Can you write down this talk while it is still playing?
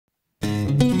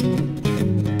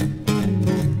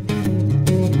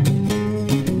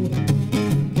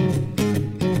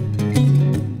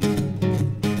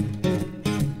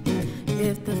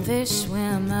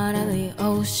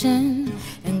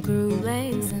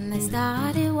then they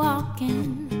started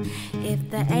walking.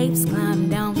 If the apes climbed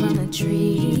down from the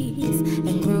trees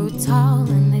and grew tall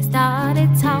and they started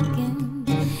talking,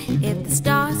 if the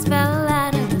stars fell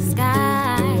out of the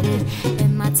sky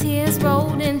and my tears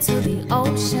rolled into the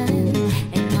ocean,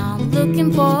 and now I'm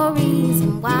looking for a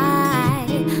reason why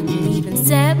you even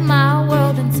set my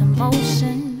world into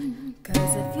motion.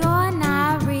 'Cause if you're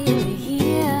not really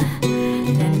here,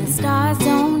 then the stars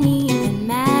don't even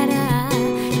matter.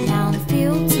 Now I'm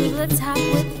filled to the top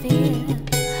with fear,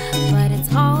 but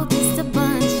it's all just a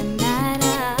bunch of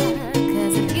matter.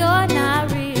 'Cause if you're not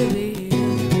really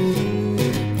here,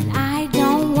 then I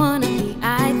don't wanna be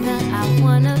either. I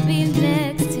wanna be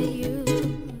next to you.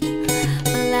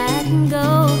 Black and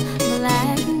gold,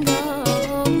 black and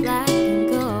gold, black and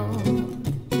gold.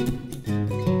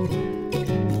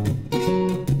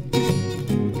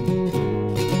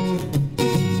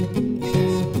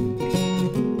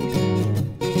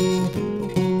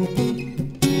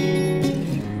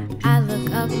 I look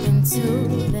up into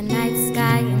the night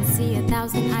sky and see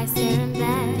 1,000 eyes staring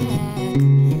back,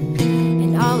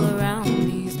 and all around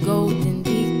these golden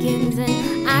beacons, and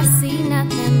I see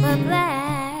nothing but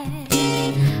black.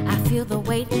 I feel the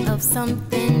weight of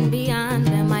something beyond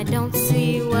them. I don't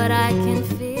see what I can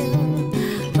feel,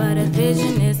 but a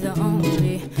vision is the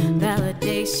only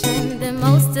validation that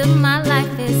most of my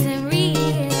life isn't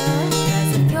real.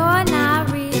 'Cause if you're not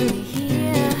really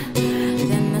here,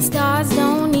 then the stars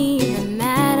don't even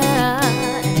matter.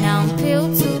 And now I'm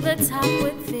filled to the top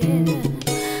with fear,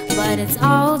 but it's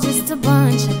all just a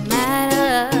bunch of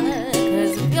matter.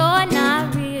 'Cause if you're not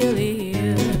really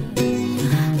here,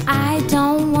 I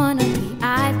don't wanna be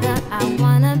either. I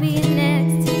wanna be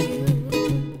next to you.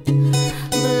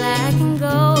 Black and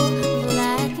gold,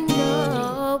 black and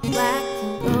gold, black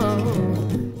and gold.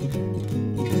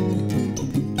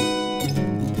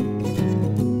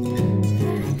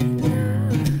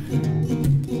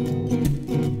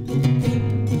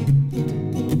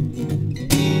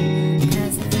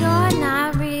 Cause if you're not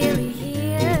really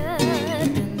here,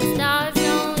 then the stars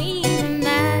don't even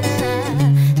matter.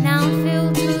 Now I'm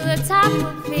filled to the top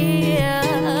with fear,